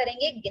डिस्कस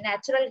करेंगे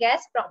नेचुरल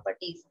गैस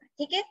प्रॉपर्टीज में,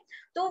 ठीक है।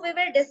 तो we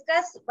will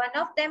discuss one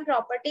of them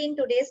property in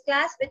today's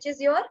class which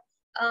is your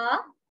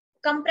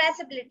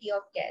compressibility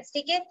of gas,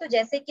 ठीक है। तो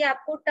जैसे कि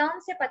आपको टर्म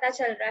से पता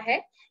चल रहा है,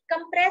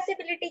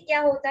 कंप्रेसिबिलिटी क्या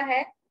होता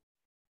है।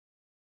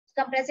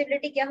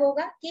 कंप्रेसिबिलिटी क्या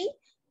होगा कि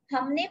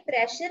हमने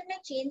प्रेशर में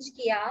चेंज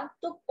किया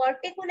तो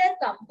पर्टिकुलर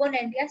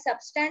कंपोनेंट या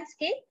सब्सटेंस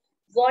के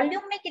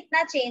वॉल्यूम में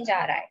कितना चेंज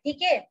आ रहा है,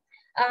 ठीक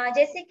है।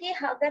 जैसे कि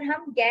अगर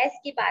हम गैस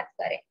की बात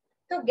करें,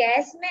 तो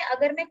गैस में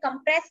अगर मैं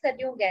कंप्रेस कर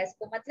रही हूँ गैस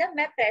को, मतलब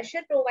मैं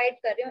प्रेशर प्रोवाइड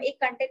कर रही हूँ, एक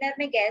कंटेनर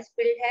में गैस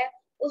फिल्ड है,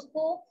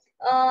 उसको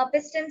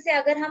पिस्टन से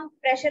अगर हम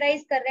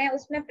प्रेशराइज कर रहे हैं,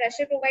 उसमें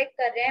प्रेशर प्रोवाइड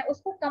कर रहे हैं,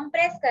 उसको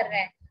कंप्रेस कर रहे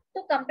हैं,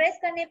 तो कंप्रेस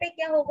करने पे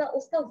क्या होगा,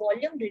 उसका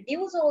वॉल्यूम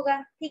रिड्यूस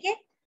होगा, ठीक है।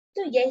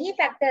 तो यही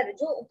फैक्टर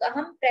जो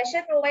हम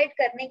प्रेशर प्रोवाइड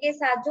करने के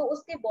साथ जो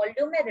उसके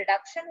वॉल्यूम में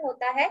रिडक्शन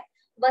होता है,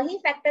 वही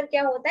फैक्टर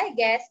क्या होता है,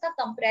 गैस का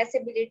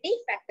कंप्रेसिबिलिटी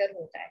फैक्टर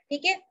होता है,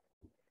 ठीक है।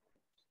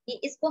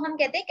 इसको हम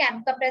कहते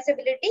हैं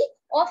कंप्रेसिबिलिटी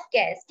ऑफ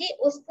गैस, कि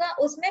उसका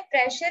उसमें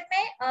प्रेशर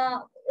में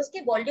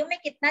उसके वॉल्यूम में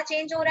कितना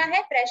चेंज हो रहा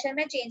है प्रेशर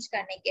में चेंज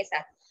करने के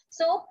साथ।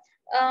 So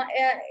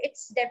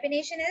it's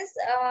definition is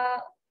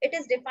it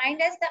is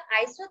defined as the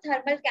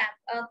isothermal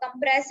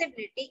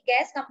compressibility,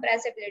 gas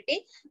compressibility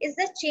is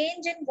the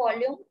change in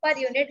volume per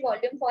unit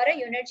volume for a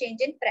unit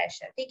change in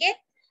pressure, ठीक है।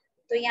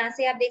 तो यहाँ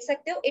से आप देख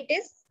सकते हो, it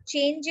is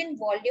change in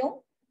volume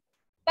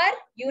per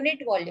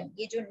unit volume,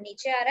 ये जो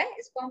नीचे आ रहा है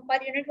इसको हम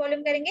पर यूनिट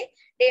वॉल्यूम करेंगे।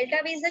 Delta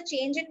we is the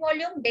change in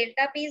volume,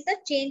 delta P is the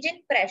change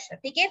in pressure,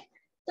 ठीक है।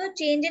 तो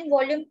चेंज इन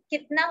वॉल्यूम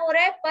कितना हो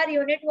रहा है per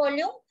unit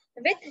volume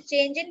with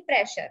change in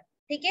pressure,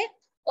 ठीक है।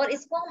 और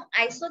इसको हम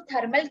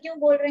आइसोथर्मल क्यों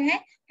बोल रहे हैं,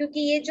 क्योंकि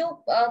ये जो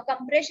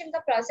कंप्रेशन का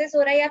प्रोसेस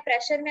हो रहा है या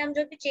प्रेशर में हम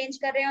जो भी चेंज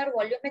कर रहे हैं और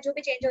वॉल्यूम में जो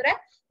भी चेंज हो रहा है,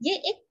 ये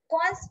एक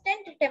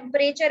कांस्टेंट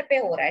टेम्परेचर पे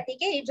हो रहा है,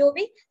 ठीक है। ये जो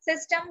भी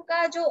सिस्टम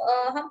का जो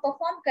हम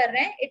परफॉर्म कर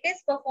रहे हैं, it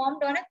is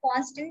performed on a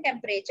constant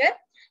temperature.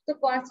 तो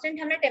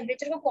कांस्टेंट हमने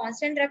टेम्परेचर को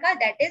कांस्टेंट रखा,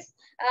 that is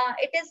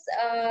it is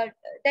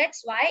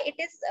that's why it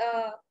is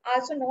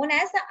also known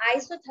as the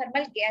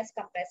isothermal gas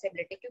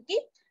compressibility, क्योंकि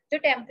जो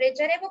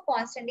टेम्परेचर है वो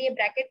कांस्टेंट, ये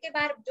ब्रैकेट के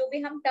बाहर जो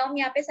भी हम टर्म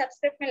यहाँ पे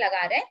सबस्क्रिप्ट में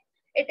लगा रहे हैं,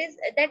 इट इज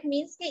दैट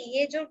मींस कि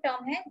ये जो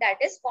टर्म है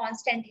दैट इज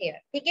कांस्टेंट हियर,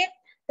 ठीक है।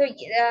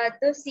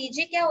 तो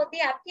सीजी क्या होती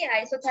है आपकी,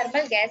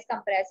 आइसोथर्मल गैस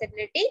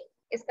कंप्रेसिबिलिटी।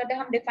 इसका तो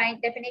हम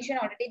डेफिनेशन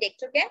ऑलरेडी देख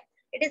चुके हैं।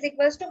 It is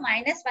equals to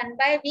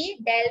 -1/v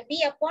del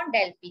B upon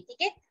del P,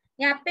 ठीक है।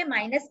 यहाँ पे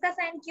माइनस का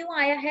साइन क्यों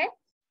आया है,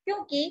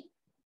 क्योंकि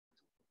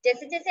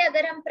जैसे जैसे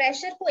अगर हम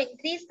प्रेशर को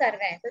इंक्रीज कर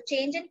रहे हैं तो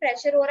चेंज इन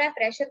प्रेशर हो रहा है,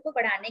 प्रेशर को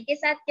बढ़ाने के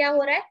साथ क्या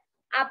हो रहा है,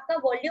 आपका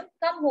वॉल्यूम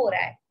कम हो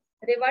रहा है,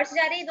 रिवर्स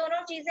जा रही है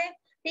दोनों चीजें,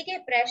 ठीक है।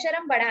 प्रेशर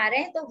हम बढ़ा रहे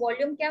हैं तो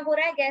वॉल्यूम क्या हो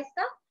रहा है गैस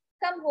का,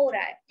 कम हो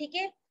रहा है, ठीक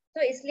है।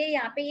 तो इसलिए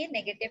यहाँ पे ये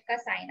नेगेटिव का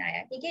साइन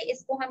आया, ठीक है।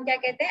 इसको हम क्या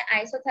कहते हैं,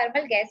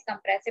 आइसोथर्मल गैस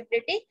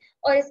कंप्रेसिबिलिटी,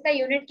 और इसका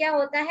यूनिट क्या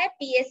होता है,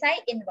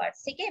 पीएसआई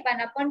इनवर्स, ठीक है,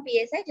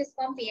 1/PSI,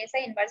 जिसको हम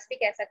पीएसआई इनवर्स भी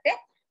कह सकते हैं।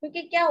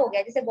 क्योंकि क्या हो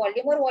गया, जैसे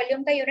वॉल्यूम और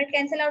वॉल्यूम का यूनिट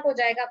कैंसिल आउट हो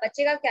जाएगा,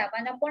 बचेगा क्या,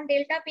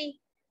 1/डेल्टा पी।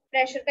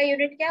 प्रेशर का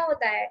यूनिट क्या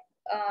होता है,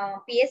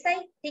 पीएसआई,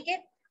 ठीक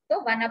है। तो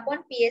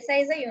 1/PSI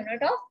is a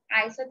unit of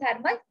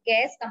isothermal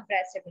gas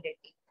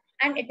compressibility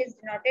and it is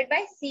denoted by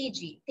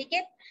Cg, ठीक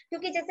है।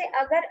 क्योंकि जैसे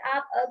अगर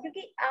आप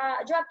क्योंकि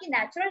जो आपकी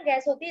नेचुरल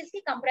गैस होती है, इसकी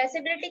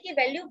कंप्रेसिबिलिटी की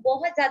वैल्यू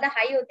बहुत ज्यादा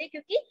हाई होती है,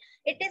 क्योंकि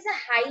it is a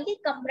highly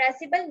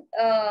compressible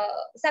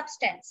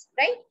substance,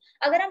 right.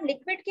 अगर हम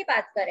लिक्विड की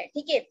बात करें,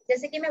 ठीक है,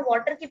 जैसे कि मैं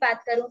वाटर की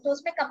बात करूं तो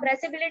उसमें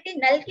कंप्रेसिबिलिटी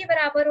नल के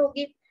बराबर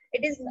होगी,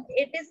 it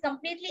is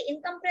completely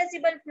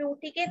incompressible fluid,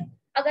 ठीक है।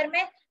 अगर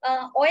मैं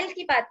ऑयल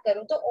की बात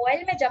करूं तो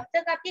ऑयल में जब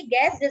तक आपकी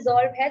गैस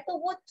डिसॉल्व है तो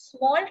वो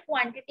स्मॉल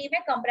क्वांटिटी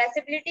में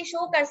कंप्रेसिबिलिटी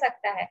शो कर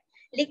सकता है,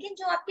 लेकिन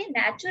जो आपकी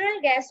नेचुरल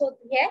गैस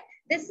होती है,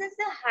 this is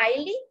the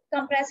highly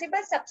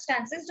compressible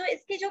substances, जो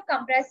इसकी जो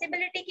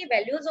कंप्रेसिबिलिटी की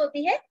वैल्यूज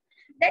होती है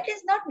दैट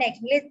इज नॉट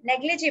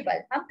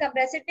नेग्लिजिबल, हम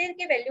कंप्रेसिबिलिटी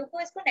की वैल्यू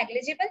को इसको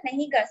नेग्लिजिबल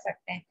नहीं कर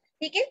सकते हैं,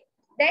 ठीक है।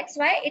 That's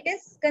why it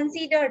is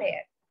considered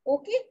here,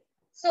 okay.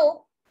 सो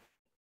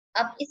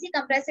अब इसी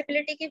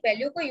कंप्रेसिबिलिटी की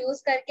वैल्यू को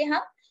यूज करके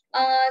हम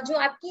जो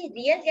आपकी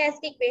रियल गैस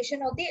की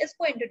इक्वेशन होती है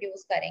इसको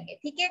इंट्रोड्यूस करेंगे,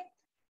 ठीक है।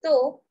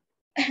 तो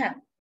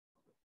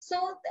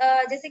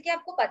जैसे कि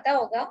आपको पता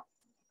होगा,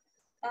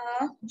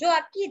 जो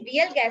आपकी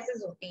रियल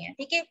गैसेस होती हैं,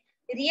 ठीक है,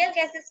 रियल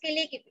गैसेस के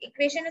लिए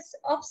इक्वेशन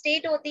ऑफ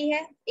स्टेट होती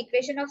है।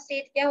 इक्वेशन ऑफ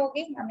स्टेट क्या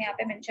होगी, हम यहाँ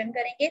पे मेंशन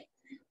करेंगे।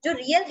 जो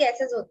रियल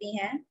गैसेस होती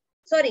हैं,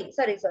 सॉरी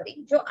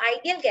जो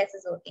आइडियल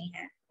गैसेस होती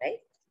हैं,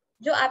 राइट,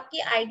 जो आपकी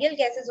आइडियल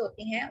गैसेस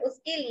होती हैं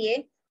उसके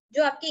लिए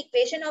जो आपकी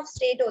इक्वेशन ऑफ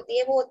स्टेट होती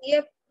है वो होती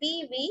है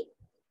PV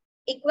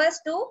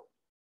इक्वल्स टू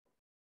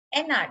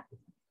nRT,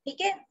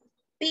 ठीक है।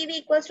 PV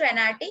equals to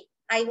nRT,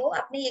 I hope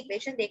आपने ये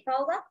इक्वेशन देखा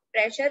होगा।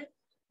 प्रेशर,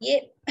 ये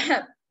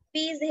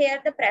P is here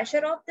the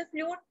pressure of the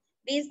fluid,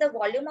 V is the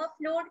volume of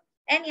fluid,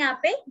 and यहाँ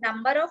पे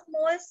number of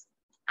moles,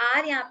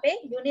 R यहाँ पे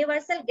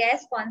यूनिवर्सल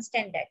गैस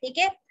कांस्टेंट है, ठीक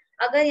है।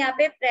 अगर यहाँ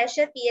पे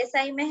प्रेशर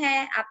PSI में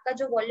है, आपका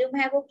जो वॉल्यूम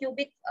है वो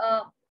क्यूबिक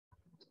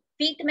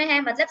फीट में है,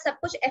 मतलब सब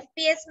कुछ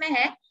FPS में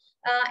है,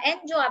 एन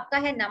जो आपका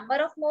है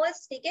नंबर ऑफ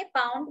मोल्स, ठीक है,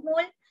 पाउंड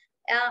मोल।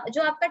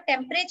 जो आपका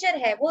टेम्परेचर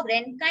है वो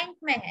रेनकाइंट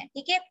में है,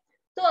 ठीक है।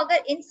 तो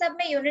अगर इन सब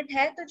में यूनिट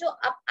है तो जो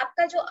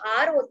आपका जो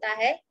आर होता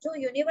है, जो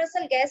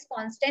यूनिवर्सल गैस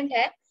कांस्टेंट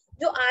है,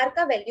 जो आर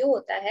का वैल्यू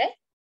होता है,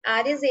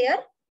 are is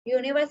air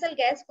universal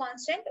gas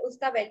constant,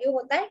 उसका वैल्यू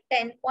होता है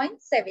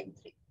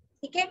 10.73।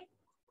 ठीक है,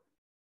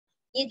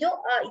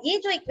 ये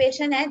जो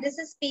इक्वेशन है, this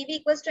is PV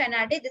equals to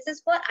NRT, this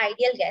is for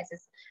ideal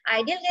gases.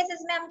 Ideal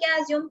gases में हम क्या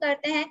अज्यूम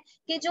करते हैं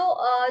कि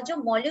जो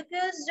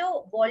मॉलिक्यूल्स जो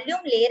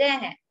वॉल्यूम ले रहे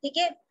हैं, ठीक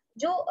है,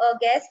 जो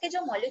गैस के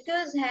जो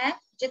मॉलिक्यूल्स हैं,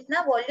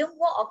 जितना वॉल्यूम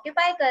वो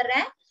ऑक्यूपाई कर रहे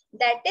हैं,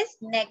 दैट इज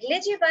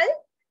नेग्लिजिबल।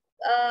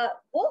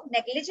 वो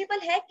नेग्लिजिबल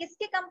है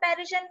किसके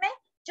कंपैरिजन में,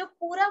 जो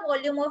पूरा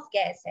वॉल्यूम ऑफ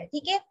गैस है।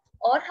 ठीक है,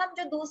 और हम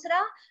जो दूसरा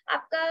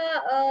आपका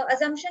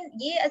अजम्पशन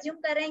ये अज्यूम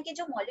कर रहे हैं कि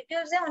जो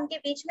मॉलिक्यूल्स हैं उनके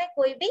बीच में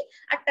कोई भी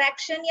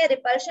अट्रैक्शन या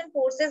रिपल्शन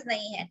फोर्सेस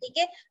नहीं है। ठीक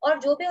है, और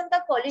जो भी उनका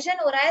कोलिजन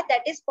हो रहा है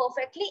दैट इज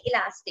परफेक्टली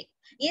इलास्टिक।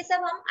 ये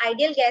सब हम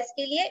आइडियल गैस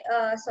के लिए,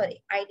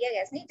 सॉरी आइडियल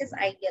गैस नहीं, जस्ट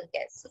आइडियल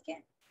गैस। ठीक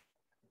है,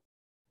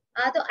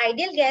 तो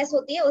आइडियल गैस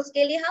होती है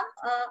उसके लिए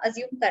हम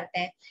अज्यूम करते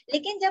हैं।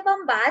 लेकिन जब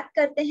हम बात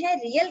करते हैं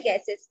रियल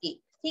गैसेस की,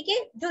 ठीक है,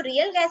 जो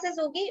रियल गैसेस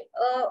होगी,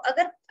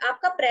 अगर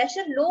आपका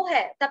प्रेशर लो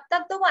है तब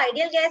तक तो वो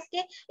आइडियल गैस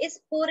के इस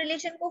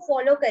कोरिलेशन को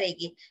फॉलो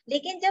करेगी।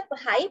 लेकिन जब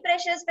हाई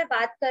प्रेशर्स पे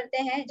बात करते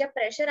हैं, जब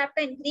प्रेशर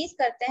आपका इंक्रीज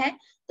करते हैं,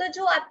 तो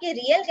जो आपकी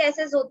रियल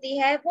गैसेस होती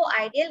है वो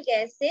आइडियल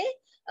गैस से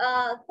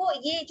को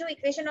ये जो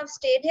इक्वेशन ऑफ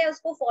स्टेट है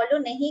उसको फॉलो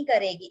नहीं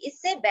करेगी,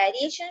 इससे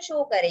वेरिएशन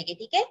शो करेगी।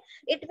 ठीक है,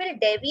 it will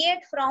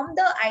deviate from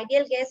the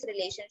ideal gas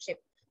relationship.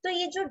 तो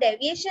ये जो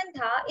डेविएशन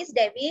था, इस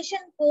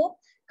डेविएशन को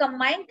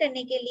कंबाइन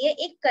करने के लिए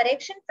एक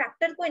करेक्शन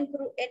फैक्टर को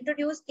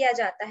इंट्रोड्यूस किया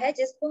जाता है,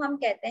 जिसको हम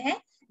कहते हैं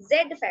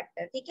जेड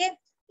फैक्टर। ठीक है,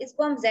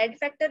 इसको हम जेड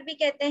फैक्टर भी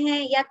कहते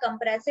हैं या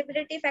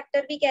कंप्रेसिबिलिटी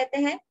फैक्टर भी कहते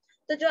हैं।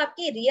 तो जो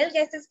आपकी रियल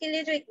गैसेस के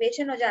लिए जो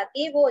इक्वेशन हो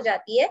जाती है वो हो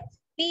जाती है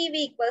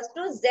PV equals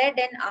to Z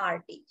N R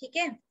T. ठीक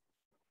है,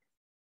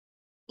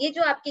 ये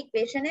जो आपकी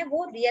इक्वेशन है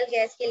वो रियल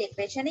गैस के लिए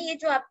इक्वेशन है। ये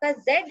जो आपका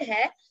Z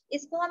है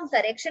इसको हम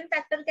करेक्शन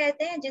फैक्टर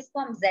कहते हैं, जिसको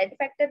हम Z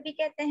फैक्टर भी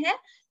कहते हैं,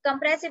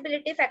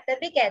 कंप्रेसिबिलिटी फैक्टर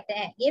भी कहते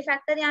हैं। ये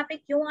फैक्टर यहाँ पे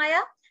क्यों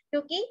आया,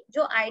 क्योंकि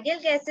जो आइडियल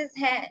गैसेस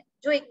है,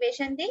 जो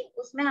इक्वेशन थी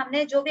उसमें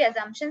हमने जो भी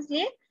अजम्पशंस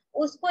लिए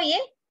उसको ये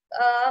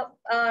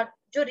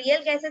जो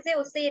रियल गैसेस है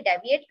उससे ये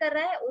डेविएट कर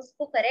रहा है,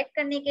 उसको करेक्ट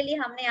करने के लिए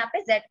हमने यहाँ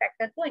पे Z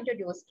फैक्टर को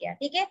इंट्रोड्यूस किया।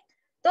 ठीक है,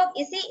 तो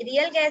इसी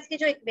रियल गैस की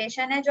जो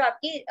इक्वेशन है, जो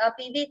आपकी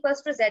PV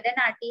इक्वल्स टू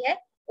ZnRT है,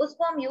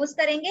 उसको हम यूज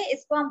करेंगे।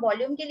 इसको हम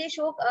वॉल्यूम के लिए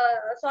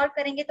सॉल्व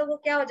करेंगे तो वो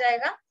क्या हो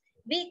जाएगा,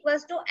 V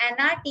equals to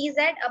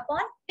NRTZ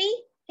upon P।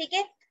 ठीक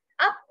है,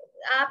 अब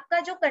आपका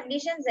जो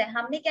कंडीशंस है,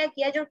 हमने क्या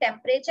किया, जो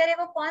टेम्परेचर है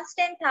वो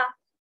कांस्टेंट था,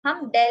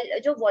 हम डेल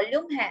जो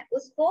वॉल्यूम है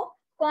उसको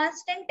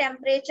कांस्टेंट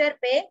टेम्परेचर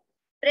पे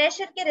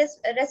प्रेशर के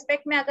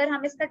रेस्पेक्ट में अगर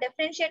हम इसका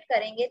डिफरेंशिएट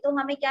करेंगे तो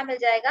हमें क्या मिल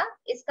जाएगा,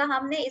 इसका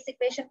हमने इस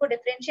इक्वेशन को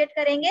डिफरेंशिएट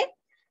करेंगे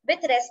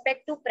with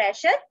respect to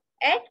pressure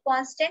at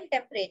constant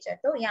temperature.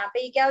 तो यहाँ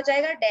पे ये क्या हो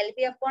जाएगा, del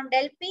P upon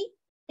del P.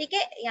 ठीक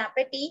है, यहाँ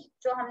पे टी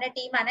जो हमने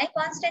टी माना है,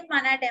 कांस्टेंट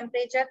माना है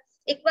टेम्परेचर,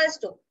 इक्वल्स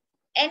टू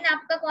एन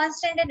आपका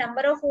कांस्टेंट है,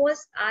 नंबर ऑफ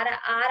होल्स, आर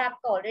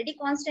आपका ऑलरेडी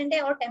कांस्टेंट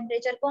है और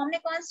टेम्परेचर को हमने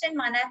कांस्टेंट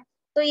माना है।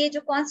 तो ये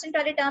जो कांस्टेंट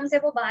वाली टर्म्स है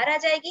वो बाहर आ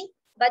जाएगी,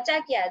 बचा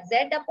क्या,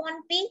 जेड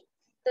अपॉन पी।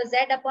 तो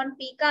जेड अपॉन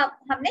पी का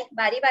हमने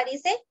बारी बारी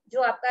से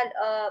जो आपका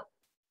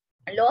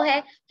लॉ है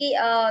कि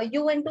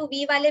u इंटू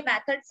वी वाले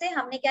मेथड से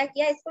हमने क्या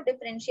किया, इसको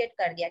डिफरेंशिएट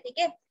कर दिया। ठीक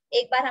है,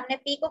 एक बार हमने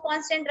p को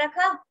कांस्टेंट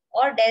रखा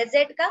और डेल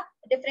z का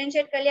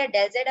डिफरेंशिएट कर लिया,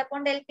 del z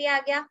upon del p आ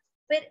गया।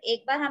 फिर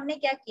एक बार हमने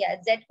क्या किया,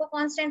 z को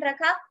कांस्टेंट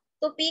रखा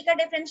तो p का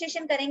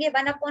डिफरेंशिएशन करेंगे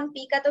 1 अपॉन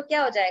p का, तो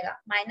क्या हो जाएगा,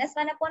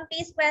 -1 अपॉन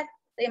p स्क्वायर।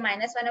 तो ये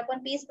 -1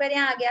 अपॉन p स्क्वायर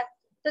यहाँ आ गया।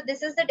 तो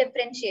this is the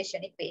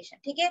differentiation equation.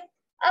 ठीक है,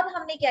 अब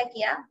हमने क्या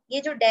किया,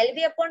 ये जो del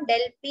v upon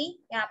del p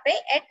यहाँ पे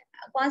एट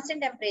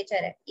कांस्टेंट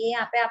टेम्परेचर है, ये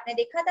यहाँ पे आपने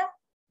देखा था,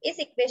 इस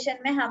इक्वेशन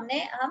में हम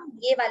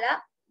ये वाला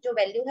जो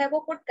वैल्यू है वो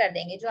पुट कर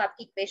देंगे, जो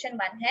आपकी इक्वेशन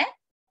 1 है,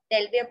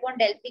 del we upon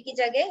del P की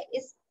जगह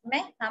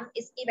इसमें हम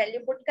इसकी वैल्यू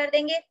पुट कर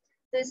देंगे।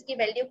 तो इसकी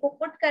वैल्यू को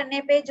पुट करने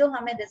पे जो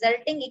हमें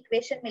रिजल्टिंग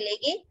इक्वेशन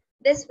मिलेगी,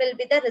 this will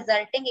be the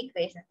resulting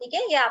equation. ठीक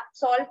है, ये आप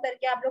सॉल्व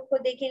करके आप लोग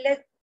खुद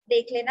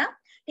देख लेना।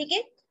 ठीक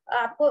है,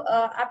 आपको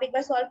आप एक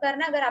बार सॉल्व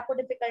करना, अगर आपको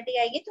डिफिकल्टी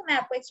आएगी तो मैं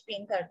आपको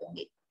एक्सप्लेन कर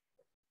दूंगी।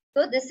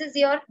 तो this is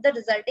your the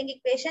resulting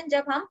equation.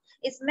 जब हम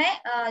इसमें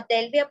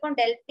del we upon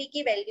del P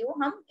की वैल्यू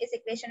हम इस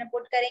इक्वेशन में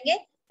पुट करेंगे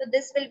तो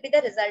this will be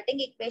the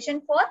resulting equation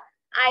for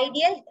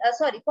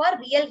for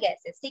real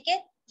gases. ठीक है,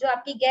 जो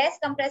आपकी गैस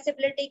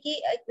कंप्रेसिबिलिटी की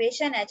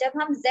इक्वेशन है, जब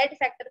हम जेड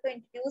फैक्टर को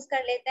इंट्रोड्यूस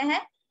कर लेते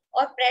हैं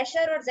और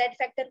प्रेशर और जेड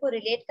फैक्टर को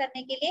रिलेट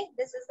करने के लिए,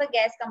 this is the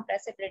gas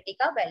compressibility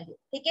का वैल्यू।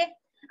 ठीक है,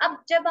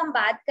 अब जब हम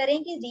बात करें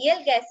कि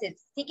रियल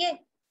गैसेस, ठीक है,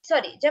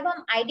 सॉरी जब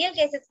हम आइडियल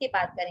गैसेस की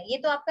बात करें, ये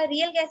तो आपका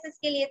रियल गैसेस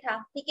के लिए था।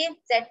 ठीक है,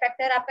 जेड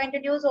फैक्टर आपका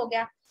इंट्रोड्यूस हो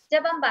गया।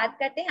 जब हम बात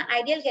करते हैं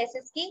आइडियल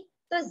गैसेस की,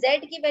 तो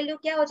जेड की वैल्यू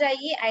क्या हो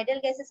जाएगी आइडियल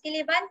गैसेस के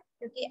लिए 1,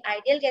 क्योंकि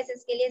आइडियल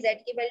गैसेस के लिए जेड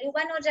की वैल्यू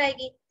 1 हो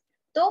जाएगी।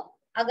 तो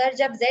अगर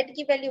जब जेड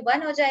की वैल्यू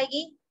 1 हो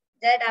जाएगी,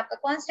 जेड आपका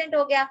कांस्टेंट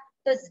हो गया,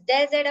 तो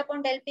del Z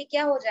upon del P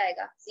क्या हो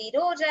जाएगा,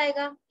 0 हो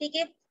जाएगा। ठीक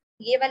है,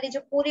 ये वाली जो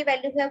पूरी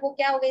वैल्यू है वो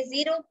क्या हो गई,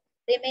 0।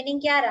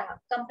 रिमेनिंग क्या रहा,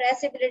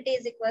 compressibility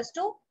is equal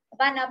to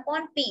 1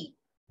 upon P.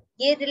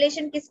 ये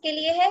रिलेशन किसके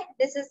लिए है?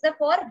 This is the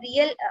for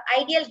real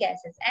ideal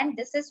gases and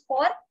this is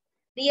for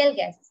real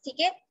gases, ठीक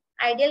है।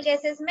 आइडियल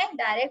गैसेस में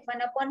डायरेक्ट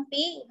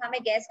 1/p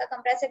हमें गैस का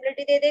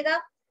कंप्रेसिबिलिटी दे देगा।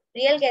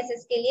 रियल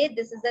गैसेस के लिए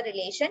this is the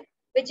relation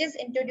which is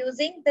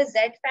introducing the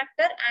Z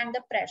factor and the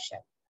pressure,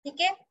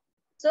 ठीक है।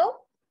 So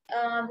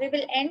we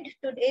will end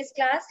today's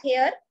class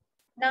here.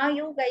 Now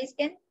you guys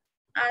can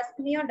ask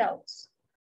me your doubts.